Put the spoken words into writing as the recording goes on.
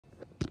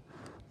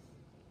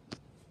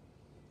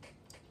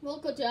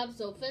Welcome to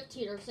episode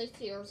 15 or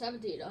 16 or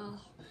 17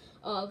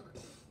 of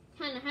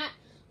Kind of Hat.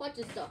 Watch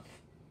this stuff.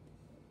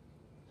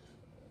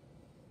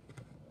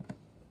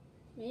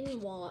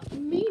 Meanwhile, I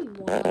think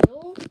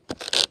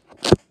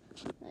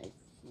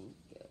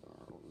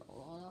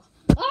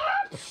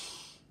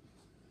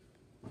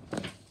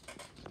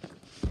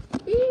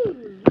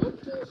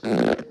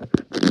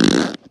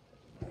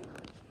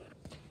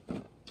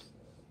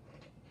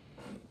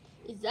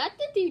is that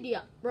the DVD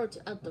I wrote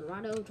at the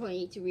Rhino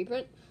 2018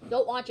 reprint?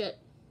 Don't watch it.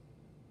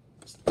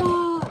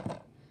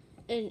 Stop!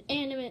 An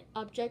animate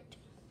object.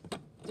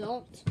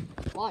 Don't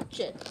watch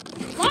it.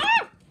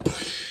 Ah!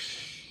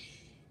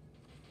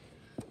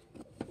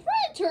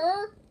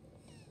 Printer!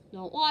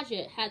 Don't watch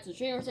it. Has the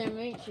Dreamworks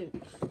animation.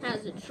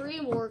 Has the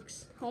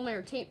Dreamworks home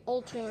entertainment,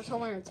 old Dreamworks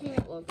home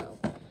entertainment logo.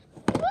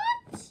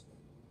 What?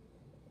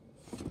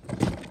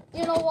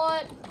 You know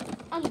what?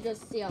 I'm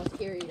just see how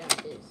scary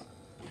that is.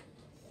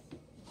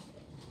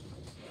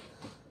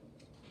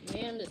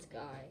 Man, this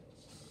guy.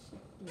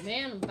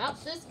 Man,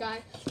 about this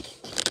guy.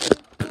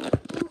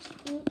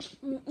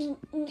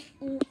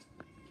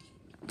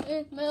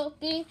 It will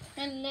be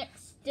an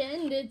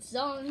extended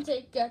song.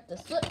 Take out the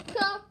slip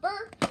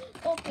cover.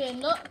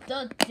 Open up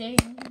the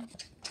thing.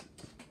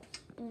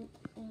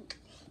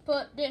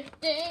 Put this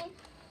thing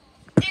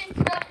in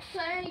the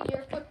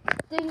player. Put the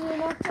thing in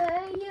the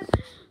player.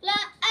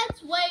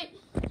 Let's wait.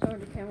 Sorry,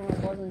 the camera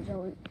wasn't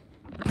showing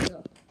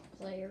the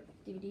player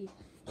DVD.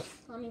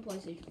 I mean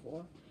PlayStation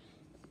 4.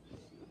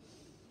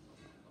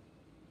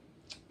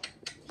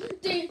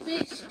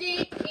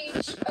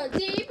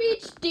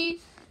 D.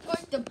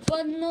 Put the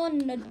button on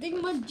the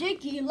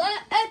thingamajiggy.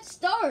 Let's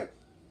start.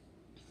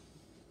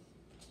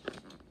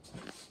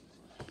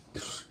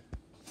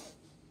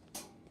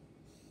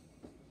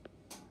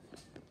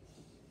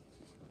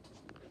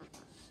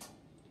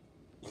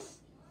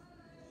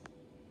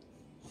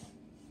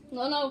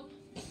 No.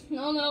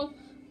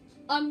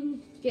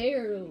 I'm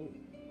scared.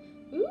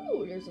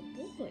 Ooh, there's a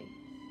boy.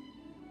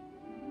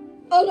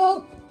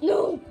 Oh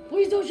no!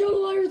 Please don't show the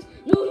letters!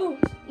 No!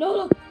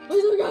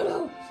 Please don't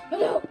go!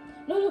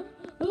 No!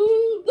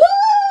 Ooh. Ah!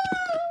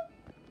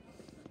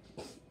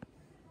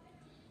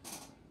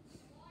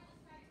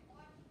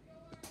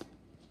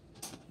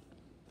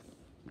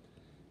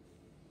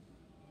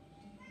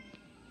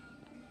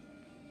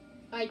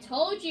 I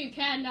told you,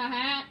 Cat in the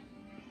Hat.